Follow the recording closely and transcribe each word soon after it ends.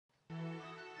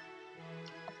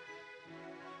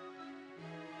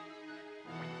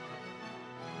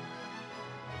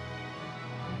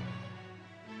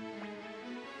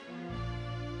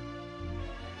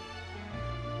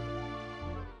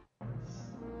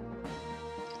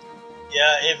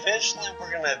Yeah, eventually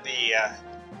we're gonna be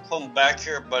coming back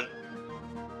here, but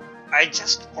I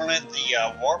just wanted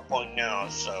the war point now,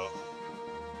 so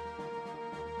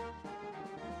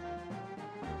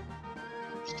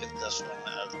let's get this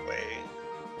one out of the way.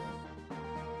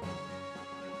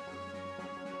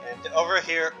 And over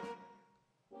here,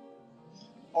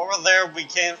 over there, we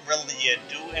can't really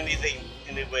do anything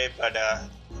anyway, but I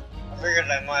figured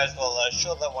I might as well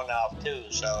show that one off too,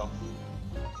 so.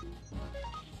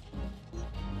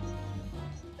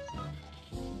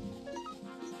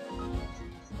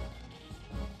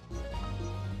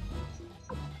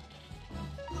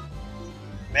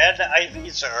 Mad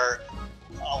IVs are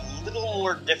a little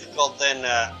more difficult than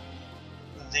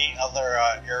the other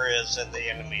areas in the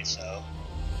enemy, so.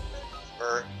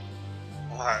 Or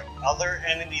other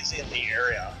enemies in the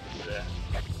area.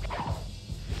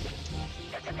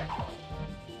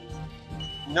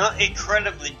 Not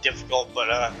incredibly difficult,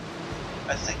 but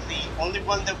I think the only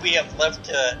one that we have left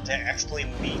to actually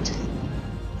meet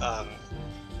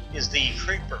is the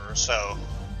Creeper, so.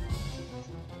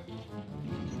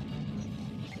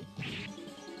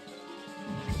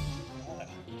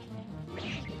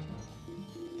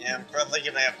 Yeah, I'm probably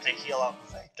gonna have to heal up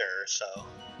Victor, so.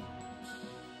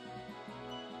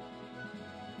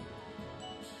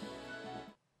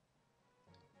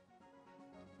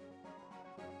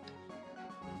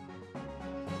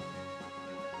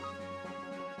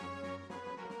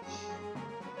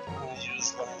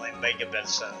 Use one of my megabit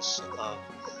cents.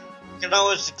 You can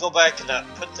always go back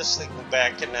and put this thing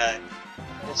back in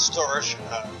storage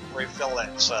and refill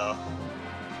it, so.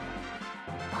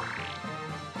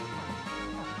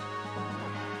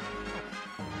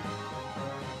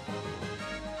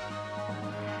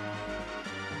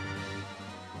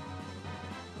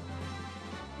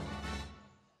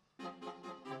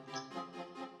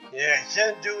 Yeah,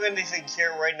 can't do anything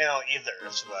here right now either,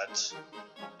 but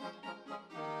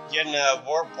getting a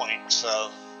war point, so.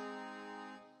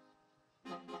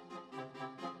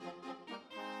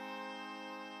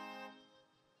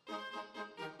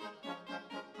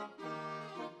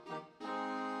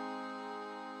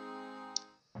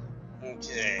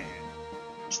 Okay,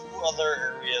 two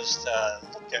other areas to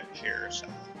look at here, so.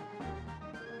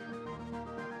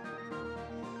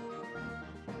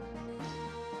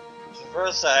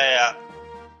 First, I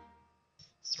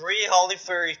 3 Holly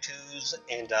Fairy 2s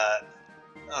and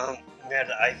Mad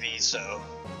Ivy, so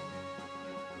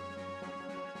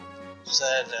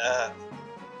said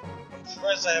I'm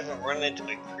surprised I haven't run into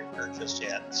a creeper just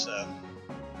yet, so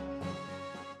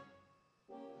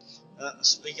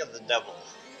speak of the devil.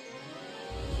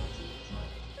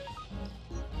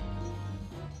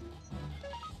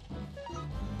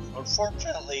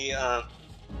 Unfortunately, I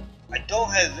don't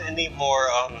have any more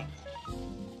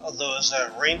of those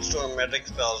rainstorm medic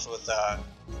spells with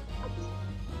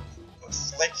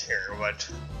Flick here, but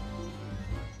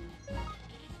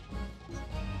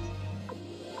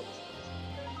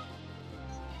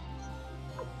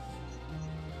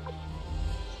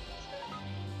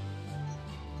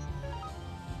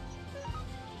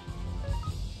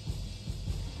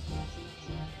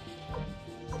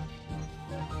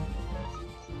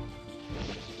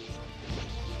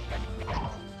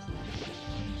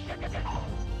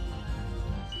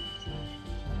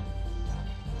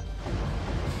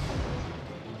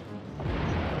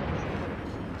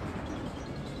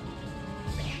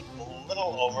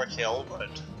overkill, but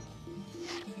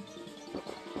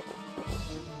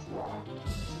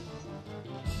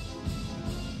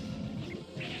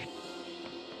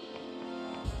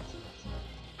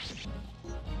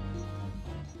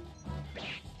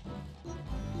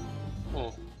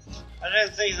I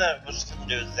didn't think that was going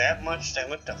to do that much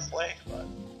damage to Flake, but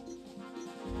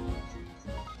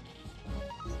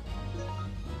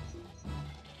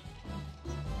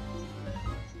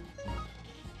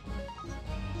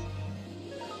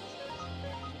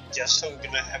guess I'm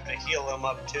gonna have to heal him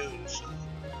up too, so.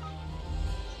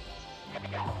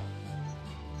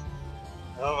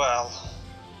 Oh well.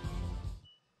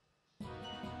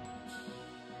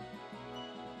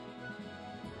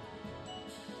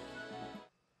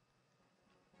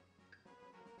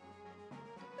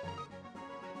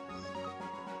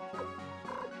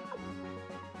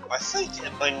 I think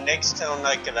in my next town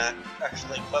I can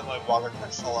actually put my water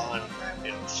crystal on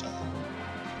Rambo, so.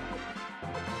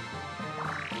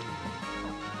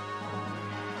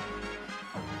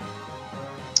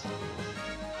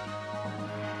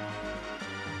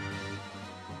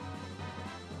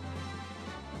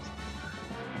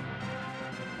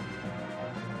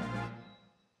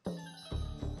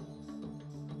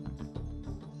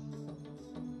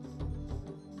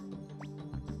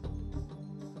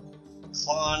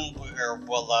 clone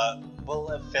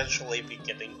we'll eventually be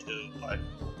getting to, but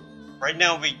right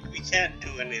now we can't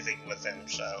do anything with him,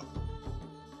 so.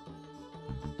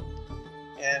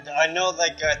 And I know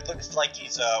that guy looks like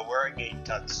he's wearing a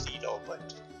tuxedo,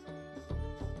 but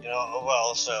you know, oh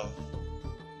well, so.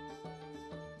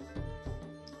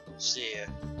 Let's see.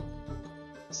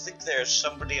 I think there's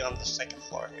somebody on the second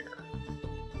floor here.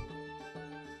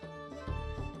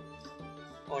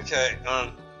 Okay,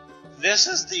 this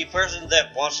is the person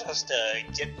that wants us to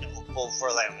get vote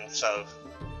for them, so.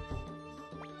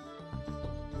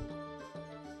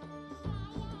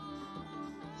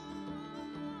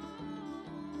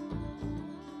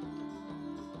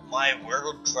 My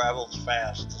world travels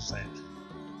fast, is it?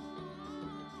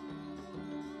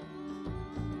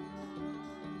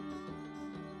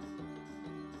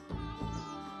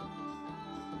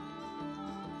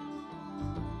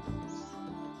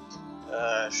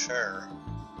 Sure.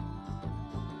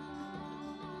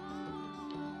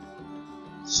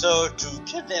 So, to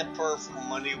kidnap her for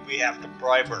money, we have to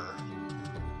bribe her.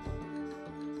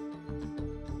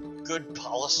 Good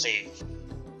policy.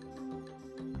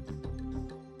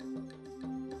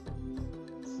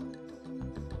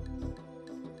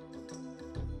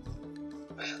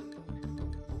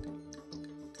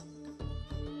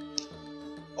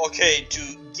 Okay, to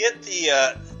get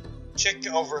the chick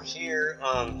over here,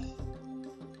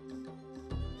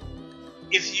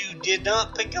 if you did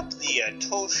not pick up the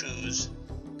toe shoes,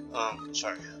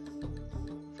 sorry,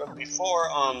 from before,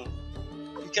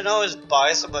 you can always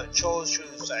buy some toe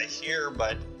shoes here,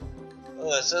 but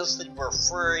since they were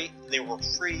free, you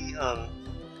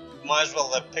might as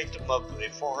well have picked them up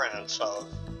beforehand, so.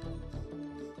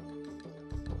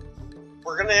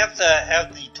 We're gonna have to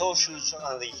have the toe shoes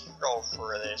on the hero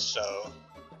for this, so.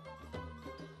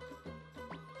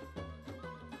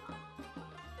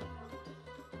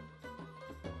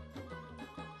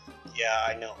 Yeah,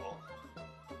 I know.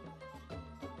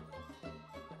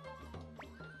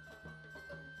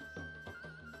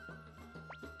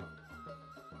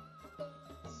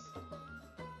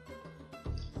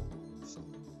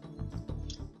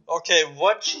 Okay,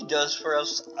 what she does for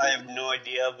us, I have no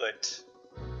idea, but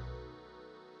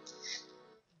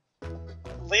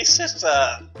at least it's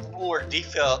more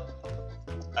detailed.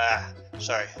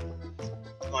 Sorry,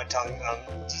 my tongue.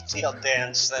 Detailed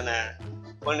dance than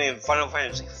one in Final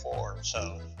Fantasy IV.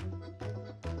 So.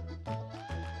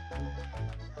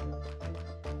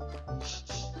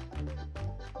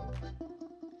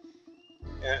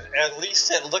 At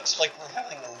least it looks like we're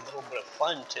having a little bit of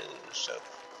fun too. So.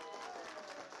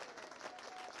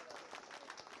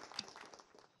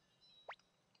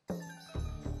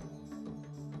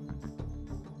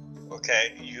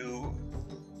 Okay, you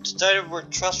decided we're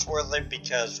trustworthy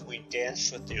because we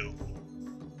danced with you.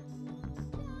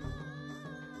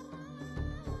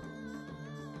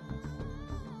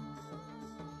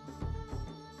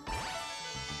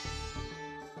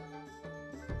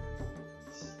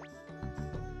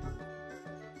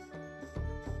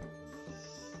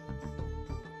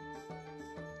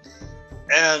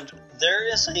 And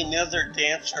there is another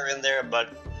dancer in there, but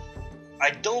I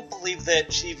don't believe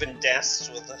that she even dances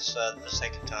with us the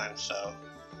second time, so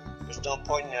there's no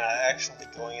point in actually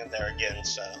going in there again,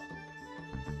 so.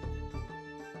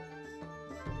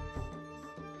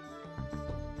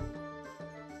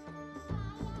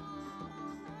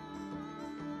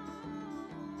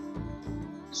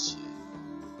 Let's see.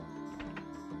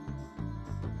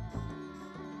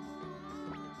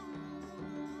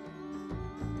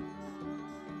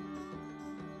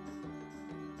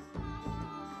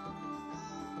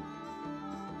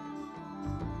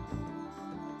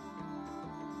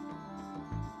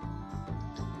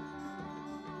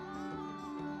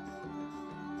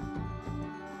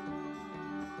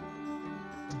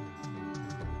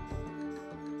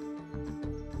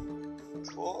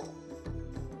 Cool.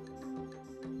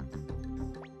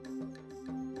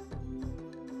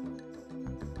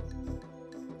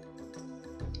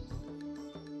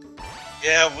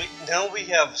 Yeah, now we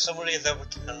have somebody that we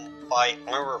can buy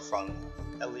armor from,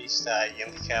 at least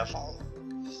in the castle.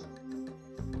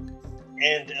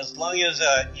 And as long as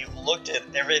you've looked at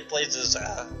every place's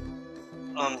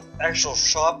actual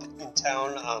shop in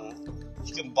town,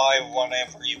 you can buy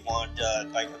whatever you want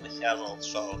back in the castle.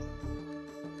 So.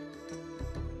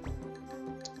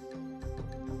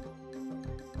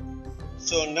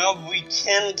 So now we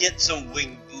can get some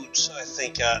wing boots. I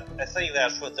think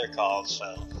that's what they're called.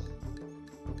 So.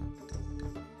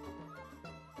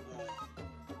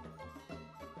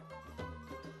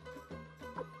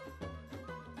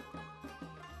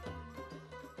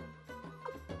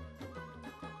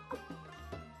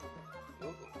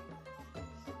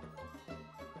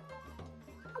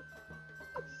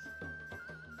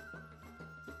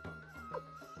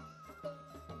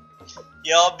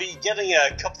 Yeah, I'll be getting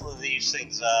a couple of these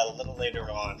things a little later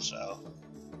on, so.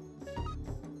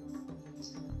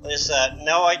 At least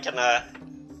now I can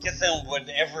get them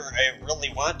whenever I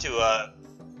really want to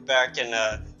back at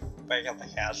the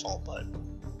castle, but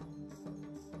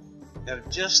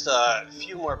just a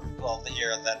few more people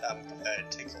here that I'm gonna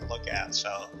take a look at,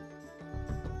 so.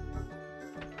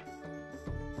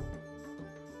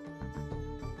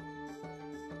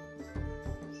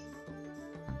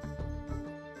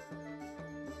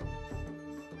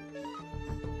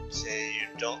 Okay, you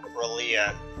don't really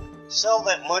sell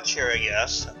that much here, I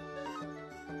guess.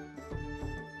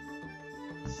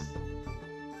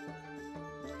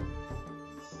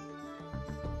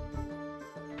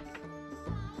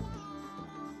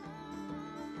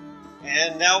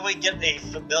 And now we get a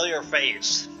familiar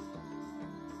face.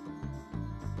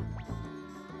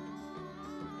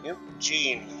 Yep,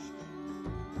 Jean.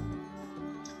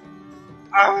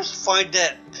 I always find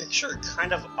that picture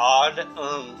kind of odd.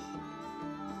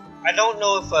 I don't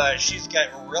know if she's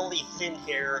got really thin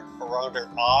hair around her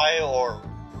eye, or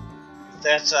if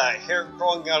that's hair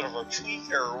growing out of her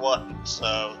cheek or what,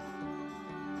 so.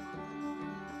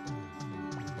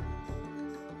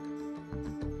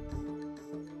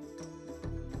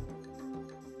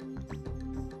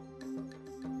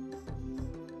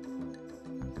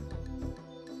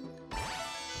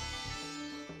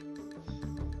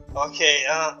 Okay,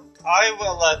 I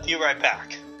will be right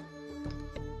back.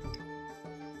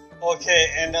 Okay,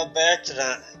 and back to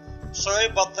that. Sorry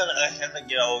about that, I had to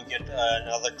go get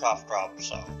another cough drop,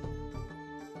 so.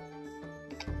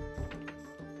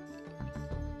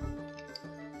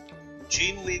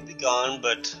 Jean may be gone,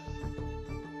 but.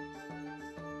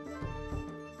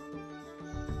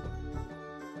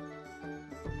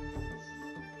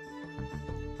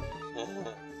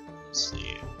 Let's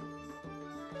see.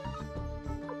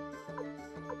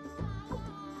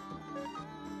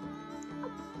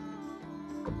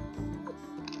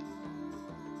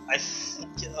 I think,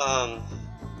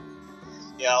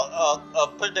 yeah,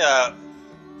 I'll put a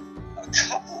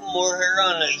couple more here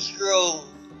on a hero,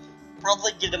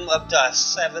 probably get him up to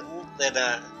 7,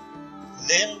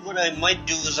 then what I might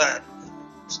do is,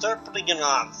 start putting in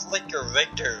on Flick or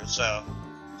Victor, so,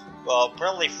 well,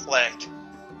 probably Flick,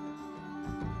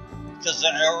 because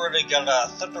I already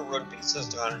got, Thunder Run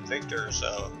pieces on Victor,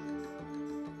 so.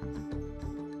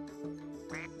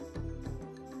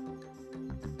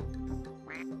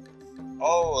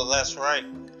 Oh, that's right.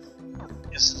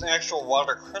 It's an actual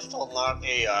water crystal, not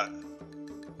a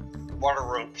water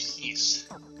rune piece.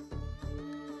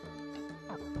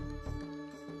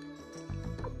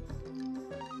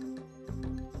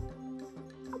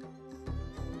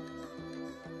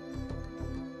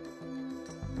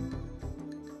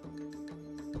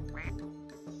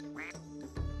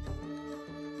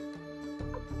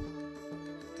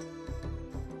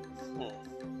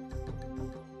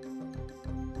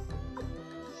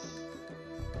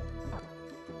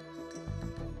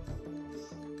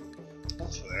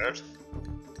 That's weird.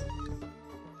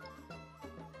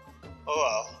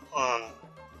 Oh well,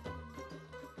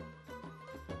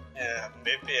 yeah,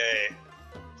 maybe I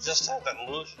just haven't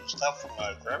moved some stuff from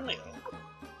my Gremlin.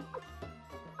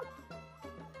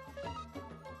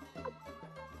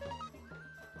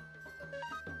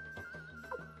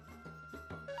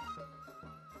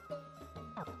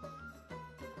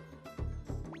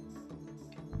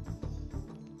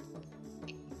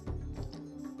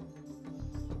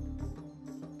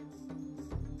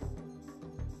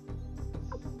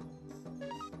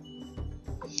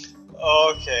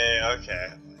 Okay.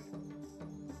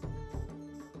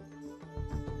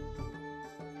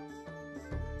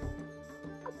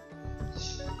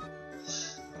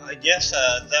 I guess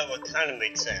that would kind of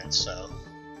make sense, so.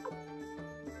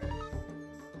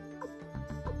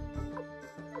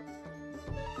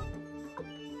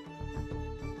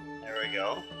 There we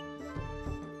go.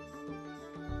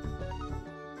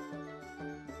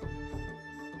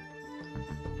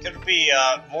 Could be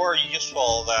more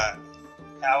useful to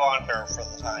have on her for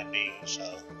the time being,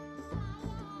 so.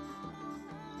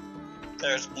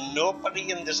 There's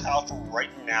nobody in this house right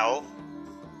now.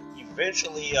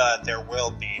 Eventually, there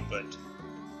will be, but.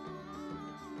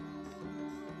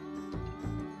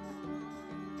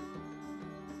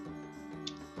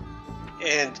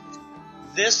 And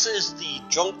this is the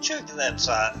junk chick that's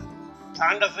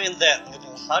kind of in that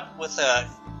little hut with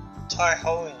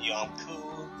Tai-Ho and Yonku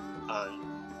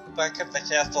back at the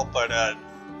castle, but her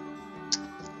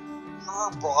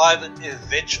bribe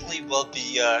eventually will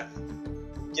be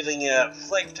getting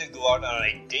Flick to go out on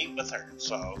a date with her,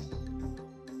 so.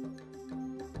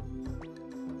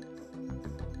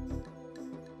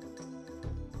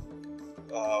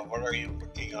 What are you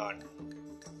working on?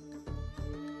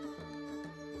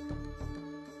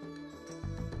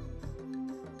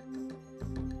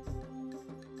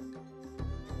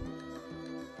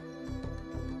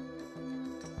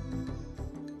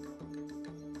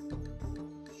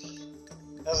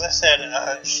 As I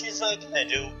said, she's not gonna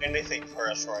do anything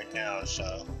for us right now,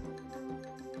 so.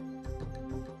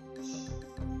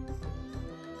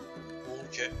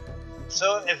 Okay.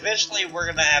 So eventually we're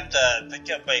gonna have to pick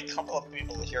up a couple of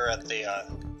people here at the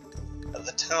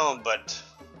town, but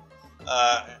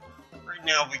right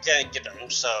now we can't get them.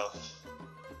 So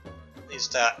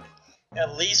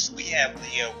at least we have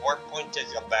the warp point to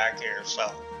come back here.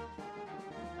 So.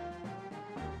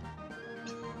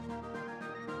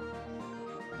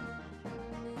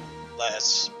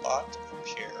 Last spot up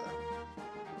here.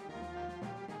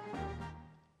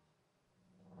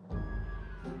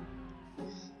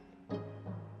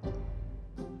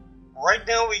 Right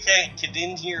now we can't get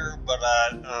in here, but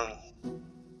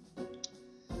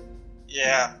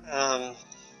yeah, and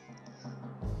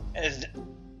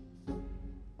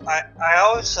I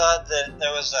always thought that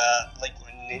there was like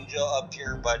a ninja up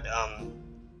here, but I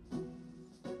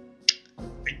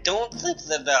don't think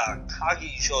that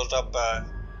Kagi shows up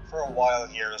for a while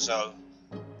here, so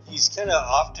he's kind of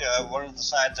off to one of the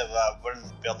sides of one of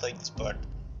the buildings, but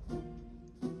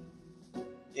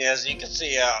yeah, as you can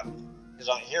see, he's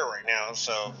not here right now,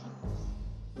 so,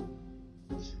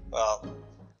 well,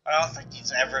 I don't think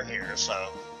he's ever here, so.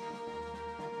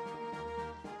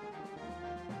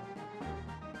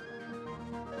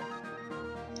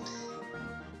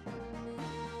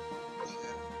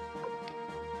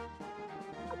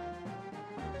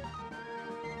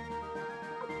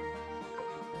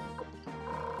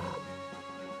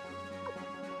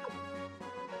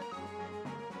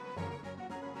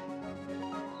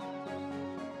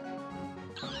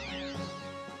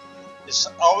 It's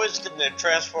always going to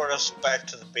transport us back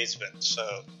to the basement,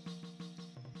 so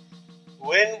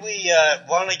when we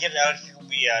want to get out here,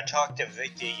 we talk to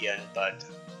Vicky again, but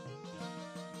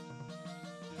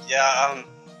yeah,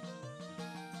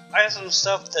 I have some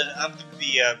stuff that I'm going to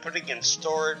be putting in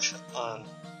storage,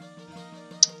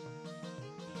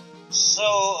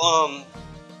 so,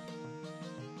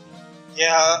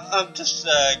 yeah, I'm just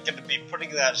going to be putting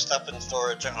that stuff in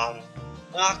storage. I'm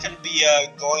not going to be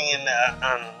going in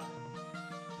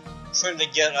trying to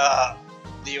get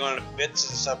the amount of bits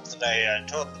and stuff that I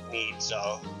totally need,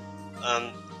 so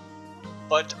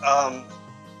but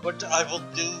what I will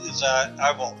do is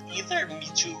I will either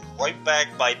meet you right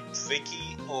back by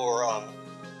Vicky, or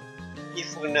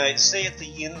if when I stay at the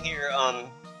inn here,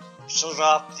 shows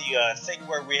off the thing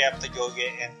where we have to go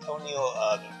get Antonio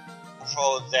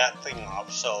control that thing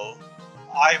off, so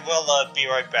I will be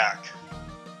right back.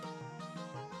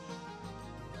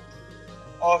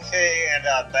 Okay, and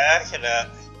back, and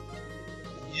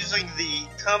using the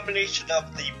combination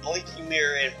of the blinking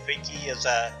mirror and Vicky is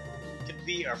could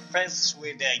be our fastest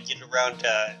way to get around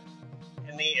to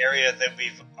any area that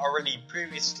we've already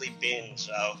previously been,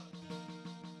 so.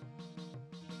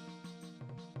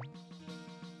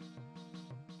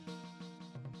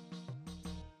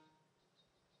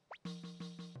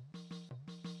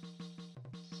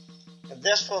 And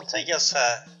this will take us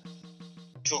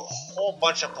to a whole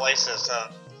bunch of places.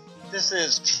 This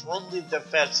is truly the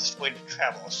fastest way to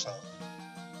travel, so.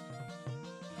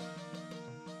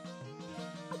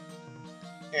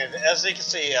 And as you can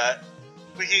see,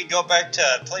 we can go back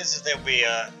to places that we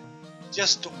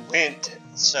just went,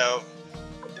 so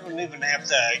we don't even have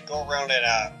to go around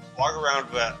and walk around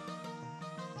the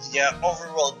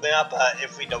overworld map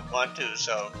if we don't want to,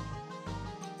 so.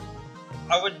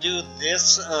 I would do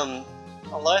this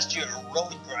unless you're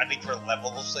really grinding for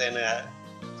levels and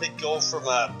they go from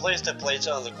place to place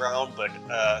on the ground, but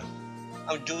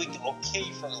I'm doing okay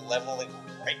for leveling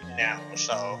right now,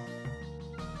 so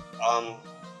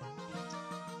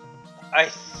I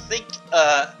think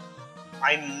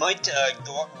I might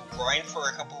go out and grind for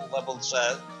a couple of levels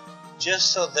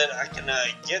just so that I can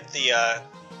get the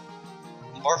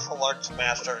martial arts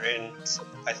master, and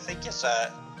I think it's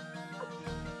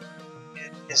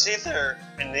either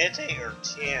Inete or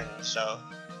 10, so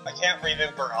I can't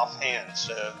remember offhand,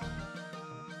 so.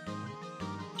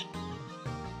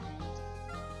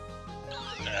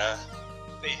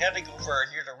 If you had to go over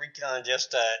here to recon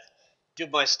just do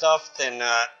my stuff, then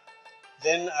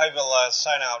I will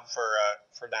sign out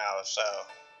for now, so.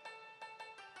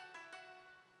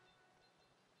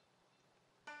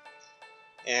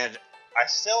 And I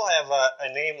still have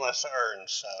a nameless urn,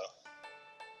 so.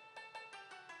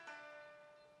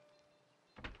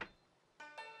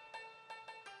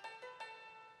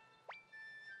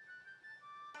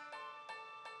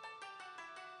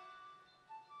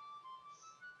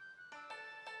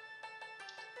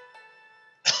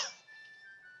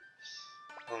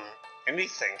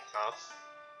 Anything, huh?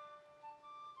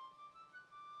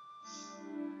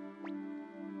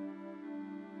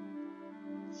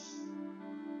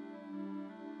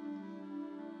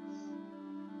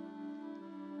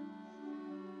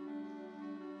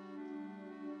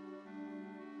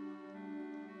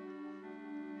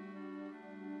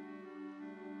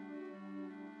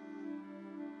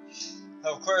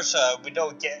 Of course, we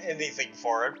don't get anything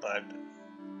for it, but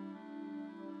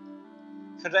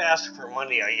could ask for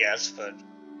money, I guess, but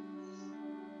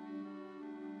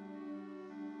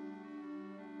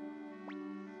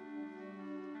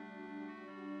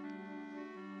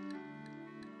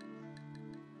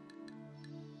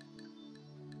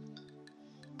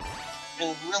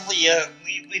and really,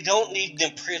 we don't need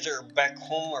an appraiser back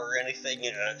home or anything.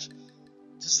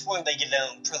 Just wanted to get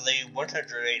out for the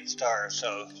 108 star,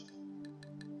 so.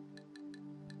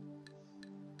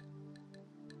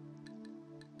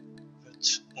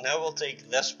 But now we'll take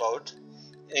this boat,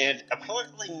 and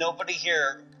apparently nobody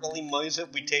here really minds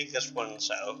that we take this one,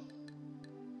 so.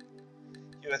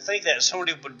 You would think that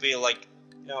somebody would be like,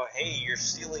 you know, hey, you're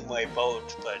stealing my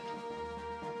boat, but.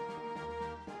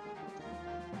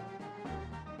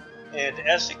 And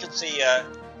as you can see,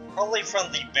 probably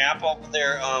from the map over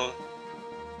there,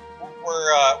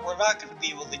 we're not going to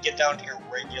be able to get down here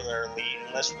regularly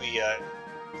unless we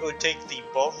go take the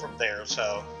boat from there.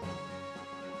 So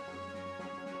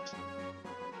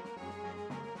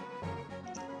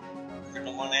we're going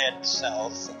to want to head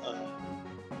south.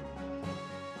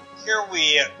 Here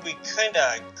we kind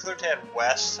of could head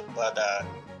west, but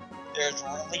there's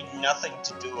really nothing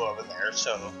to do over there,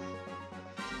 so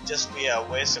just be a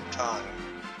waste of time.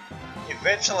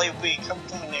 Eventually, we come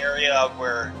to an area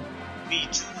where be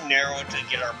too narrow to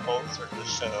get our boat through,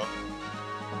 so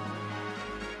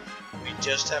we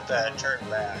just have to turn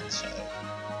back, so.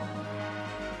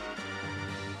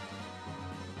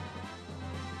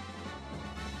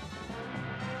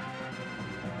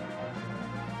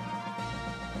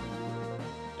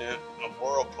 Yeah, a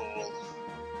whirlpool.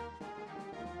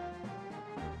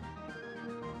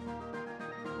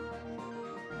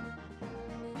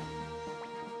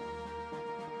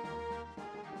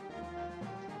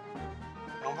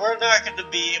 We're not going to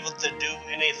be able to do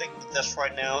anything with this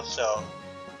right now, so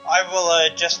I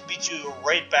will just meet you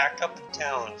right back up in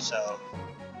town, so.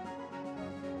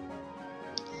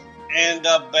 And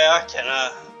back,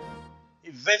 and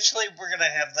eventually we're going to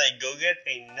have to go get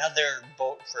another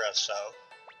boat for us, so.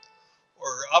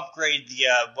 Or upgrade the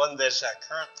one that's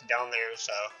currently down there,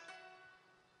 so.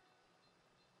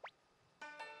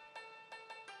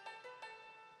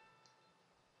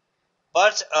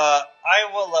 But I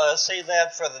will say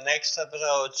that for the next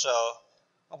episode, so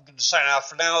I'm going to sign off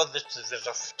for now. This is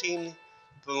Visual 15.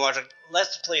 If we want to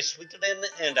Let's Play Suikoden,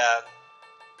 and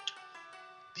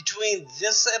between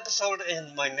this episode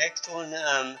and my next one,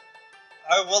 I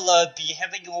will be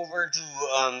heading over to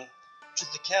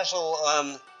the castle,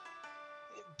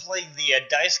 playing the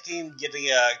dice game, getting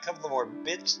a couple of more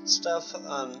bits and stuff.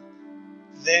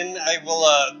 Then I will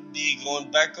be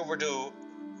going back over to.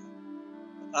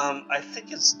 I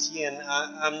think it's Tien.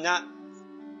 I'm not.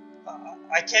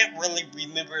 I can't really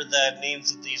remember the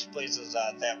names of these places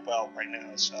that well right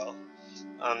now. So,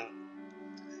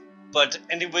 but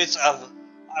anyways, I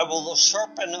will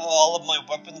sharpen all of my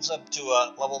weapons up to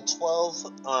level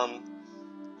 12.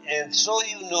 And so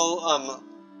you know,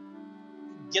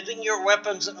 getting your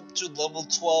weapons up to level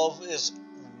 12 is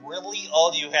really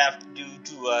all you have to do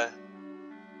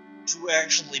to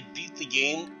actually beat the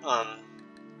game.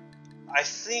 I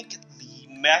think the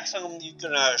maximum you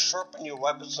can sharpen your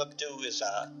weapons up to is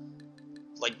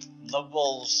like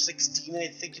level 16, I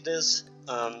think it is.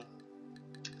 But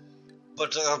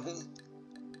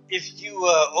if you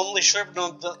only sharpen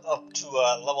them up to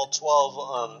level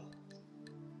 12,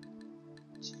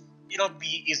 it'll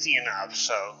be easy enough.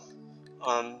 So,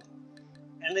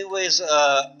 anyways,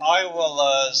 I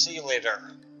will see you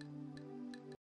later.